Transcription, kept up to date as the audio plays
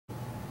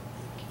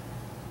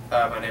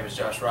My name is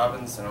Josh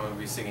Robbins, and I'm going to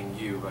be singing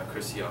You by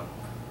Chris Young.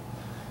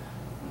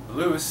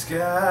 Blue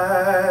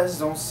skies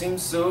don't seem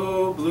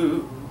so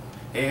blue,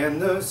 and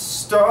the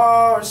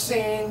stars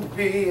seem to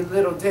be a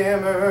little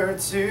dimmer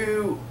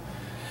too.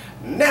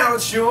 Now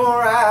that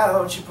you're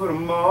out, you put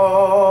them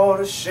all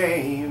to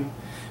shame.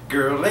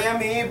 Girl, let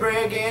me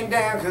break it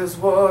down, 'cause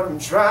what I'm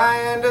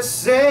trying to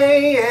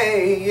say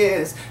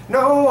is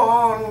no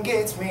one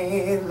gets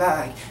me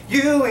like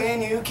you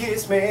when you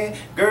kiss me.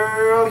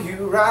 Girl,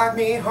 you rock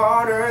me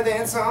harder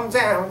than some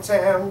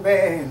downtown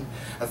band.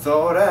 I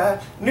thought I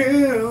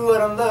knew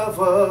what love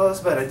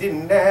was, but I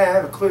didn't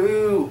have a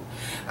clue.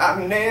 I've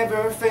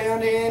never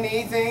found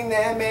anything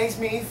that makes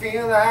me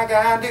feel like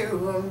I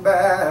do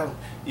about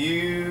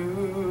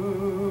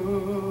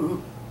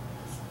you.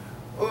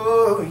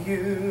 Oh,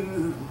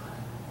 you.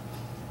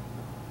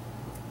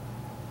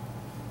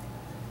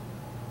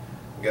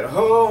 Got a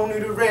whole new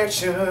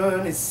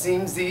direction, it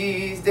seems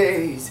these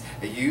days.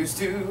 I used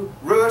to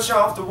rush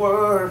off to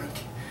work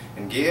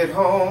and get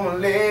home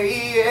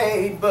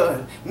late,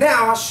 but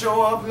now I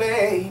show up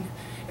late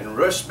and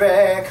rush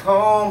back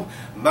home.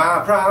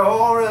 My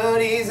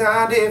priorities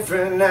are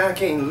different, I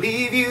can't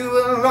leave you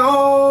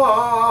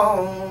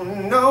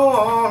alone. No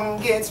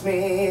one gets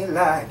me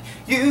like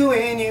you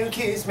when you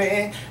kiss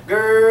me.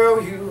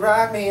 Girl, you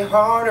rock me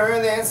harder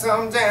than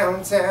some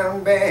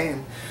downtown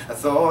band. I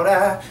thought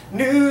I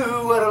knew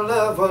what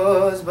love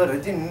was, but I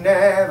didn't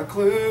have a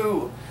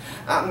clue.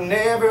 I've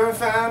never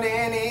found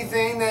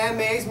anything that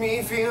makes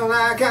me feel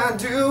like I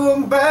do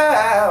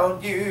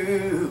about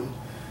you.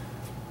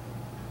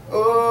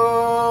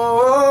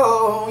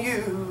 Oh,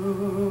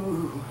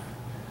 you.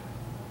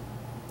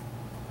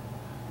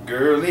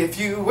 Girl, if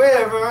you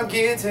ever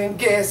get to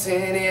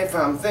guessing if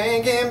I'm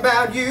thinking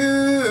about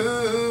you,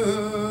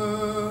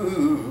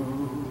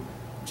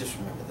 just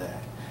remember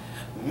that.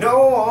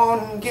 No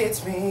one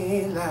gets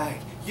me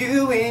like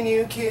you when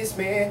you kiss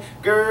me.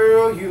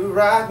 Girl, you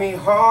rock me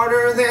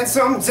harder than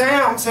some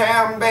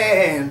downtown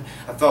band.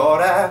 I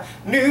thought I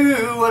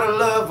knew what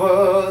love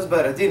was,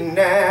 but I didn't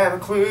have a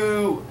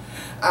clue.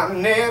 I've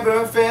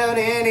never felt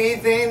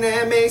anything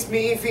that makes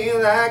me feel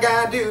like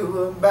I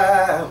do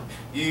about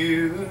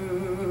you.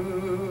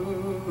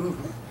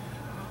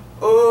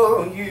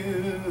 Oh,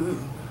 you.